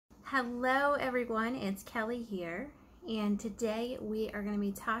Hello everyone, it's Kelly here, and today we are going to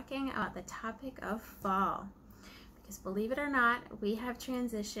be talking about the topic of fall. Because believe it or not, we have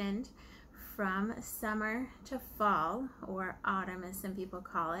transitioned from summer to fall, or autumn as some people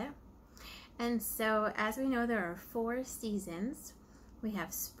call it. And so as we know, there are 4 seasons. We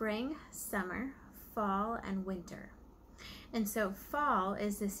have spring, summer, fall, and winter. And so fall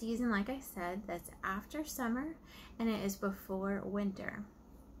is the season, like I said, that's after summer and it is before winter.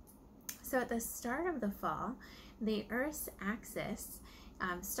 So at the start of the fall, the Earth's axis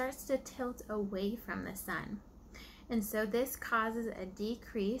starts to tilt away from the sun. And so this causes a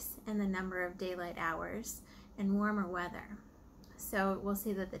decrease in the number of daylight hours and warmer weather. So we'll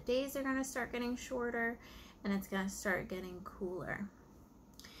see that the days are going to start getting shorter and it's going to start getting cooler.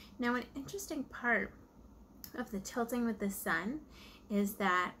 Now, an interesting part of the tilting with the sun is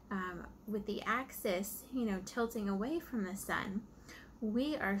that with the axis, tilting away from the sun,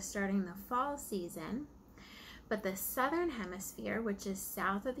 we are starting the fall season, but the southern hemisphere, which is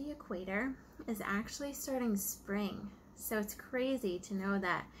south of the equator, is actually starting spring. So it's crazy to know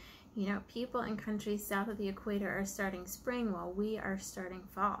that, people in countries south of the equator are starting spring while we are starting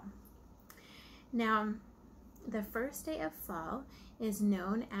fall. Now, the first day of fall is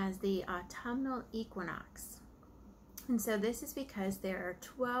known as the autumnal equinox. And so this is because there are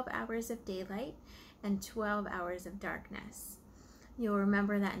 12 hours of daylight and 12 hours of darkness. You'll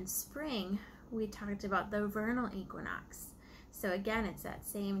remember that in spring, we talked about the vernal equinox. So again, it's that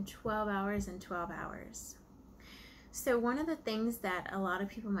same 12 hours and 12 hours. So one of the things that a lot of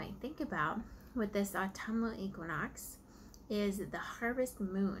people might think about with this autumnal equinox is the harvest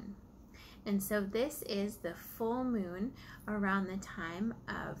moon. And so this is the full moon around the time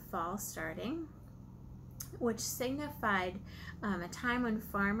of fall starting, which signified a time when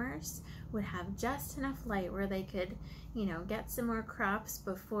farmers would have just enough light where they could, get some more crops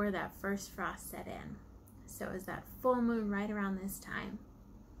before that first frost set in. So it was that full moon right around this time.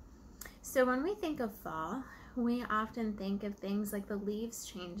 So when we think of fall, we often think of things like the leaves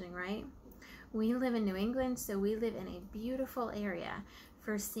changing, right? We live in New England, so we live in a beautiful area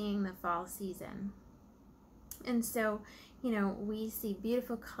for seeing the fall season. And so, we see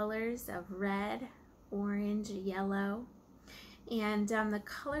beautiful colors of red, orange, yellow, and the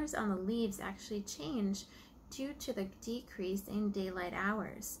colors on the leaves actually change due to the decrease in daylight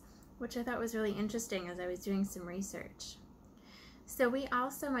hours, which I thought was really interesting as I was doing some research. So we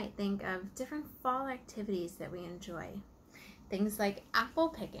also might think of different fall activities that we enjoy. Things like apple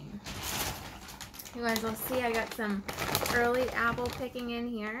picking. You guys will see I got some early apple picking in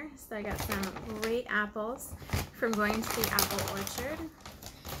here. So I got some great apples from going to the apple orchard.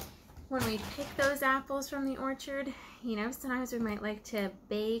 When we pick those apples from the orchard, sometimes we might like to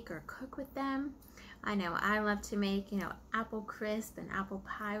bake or cook with them. I know I love to make, apple crisp and apple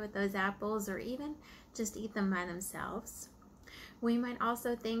pie with those apples, or even just eat them by themselves. We might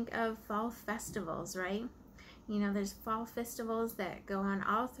also think of fall festivals, right? There's fall festivals that go on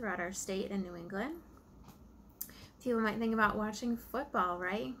all throughout our state in New England. People might think about watching football,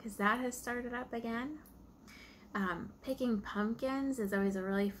 right? Because that has started up again. Picking pumpkins is always a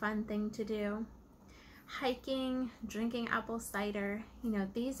really fun thing to do. Hiking, drinking apple cider,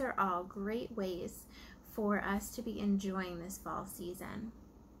 these are all great ways for us to be enjoying this fall season.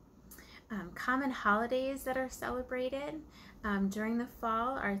 Common holidays that are celebrated during the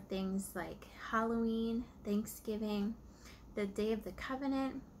fall are things like Halloween, Thanksgiving, the Day of the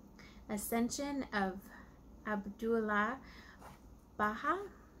Covenant, Ascension of Abdullah Baha,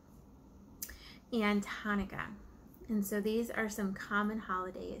 and Hanukkah. And so these are some common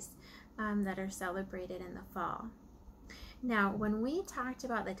holidays that are celebrated in the fall. Now, when we talked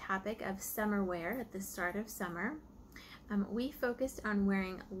about the topic of summer wear at the start of summer, we focused on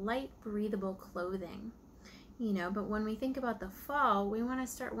wearing light, breathable clothing. But when we think about the fall, we want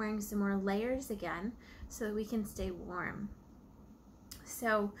to start wearing some more layers again so that we can stay warm.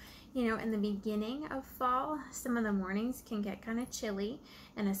 So, in the beginning of fall, some of the mornings can get kind of chilly,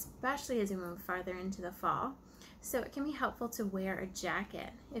 and especially as we move farther into the fall. So it can be helpful to wear a jacket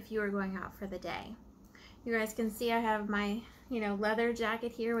if you are going out for the day. You guys can see I have my, leather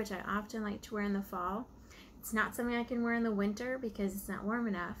jacket here, which I often like to wear in the fall. It's not something I can wear in the winter because it's not warm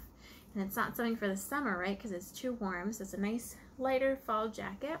enough. And it's not something for the summer, right? Because it's too warm. So it's a nice lighter fall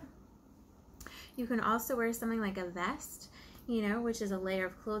jacket. You can also wear something like a vest, which is a layer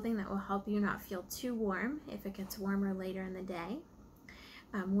of clothing that will help you not feel too warm if it gets warmer later in the day.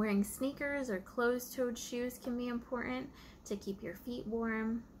 Wearing sneakers or closed-toed shoes can be important to keep your feet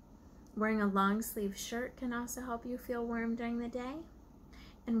warm. Wearing a long sleeve shirt can also help you feel warm during the day.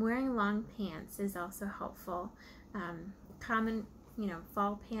 And wearing long pants is also helpful. Common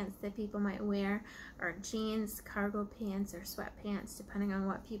fall pants that people might wear, or jeans, cargo pants, or sweatpants, depending on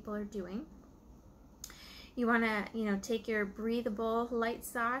what people are doing. You want to, take your breathable light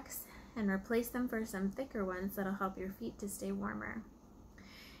socks and replace them for some thicker ones that'll help your feet to stay warmer.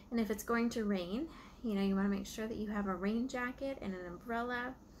 And if it's going to rain, you want to make sure that you have a rain jacket and an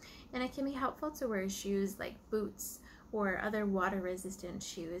umbrella. And it can be helpful to wear shoes like boots or other water-resistant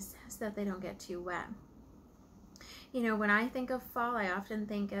shoes so that they don't get too wet. When I think of fall, I often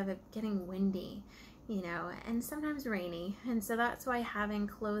think of it getting windy, and sometimes rainy. And so that's why having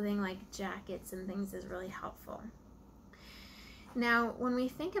clothing like jackets and things is really helpful. Now, when we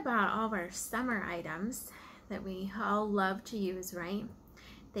think about all of our summer items that we all love to use, right?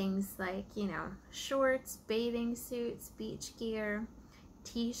 Things like, shorts, bathing suits, beach gear,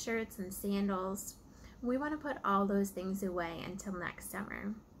 t-shirts, and sandals. We want to put all those things away until next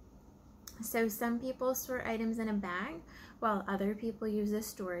summer. So some people store items in a bag, while other people use a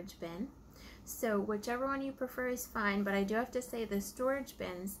storage bin. So whichever one you prefer is fine, but I do have to say the storage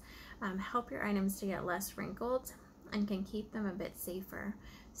bins help your items to get less wrinkled and can keep them a bit safer.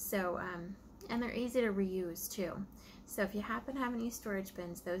 So, and they're easy to reuse too. So if you happen to have any storage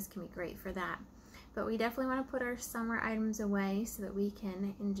bins, those can be great for that. But we definitely want to put our summer items away so that we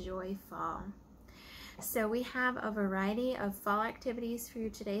can enjoy fall. So we have a variety of fall activities for you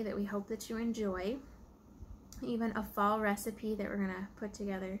today that we hope that you enjoy. Even a fall recipe that we're going to put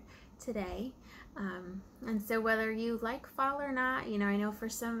together today. And so whether you like fall or not, I know for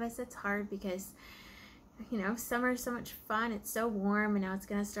some of us it's hard because, summer is so much fun. It's so warm, and now it's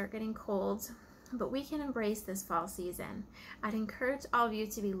going to start getting cold. But we can embrace this fall season. I'd encourage all of you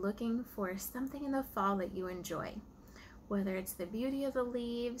to be looking for something in the fall that you enjoy. Whether it's the beauty of the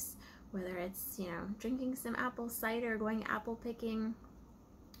leaves, whether it's, drinking some apple cider, going apple picking,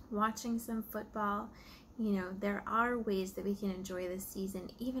 watching some football, there are ways that we can enjoy this season,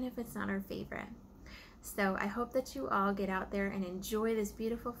 even if it's not our favorite. So I hope that you all get out there and enjoy this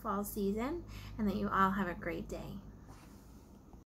beautiful fall season, and that you all have a great day.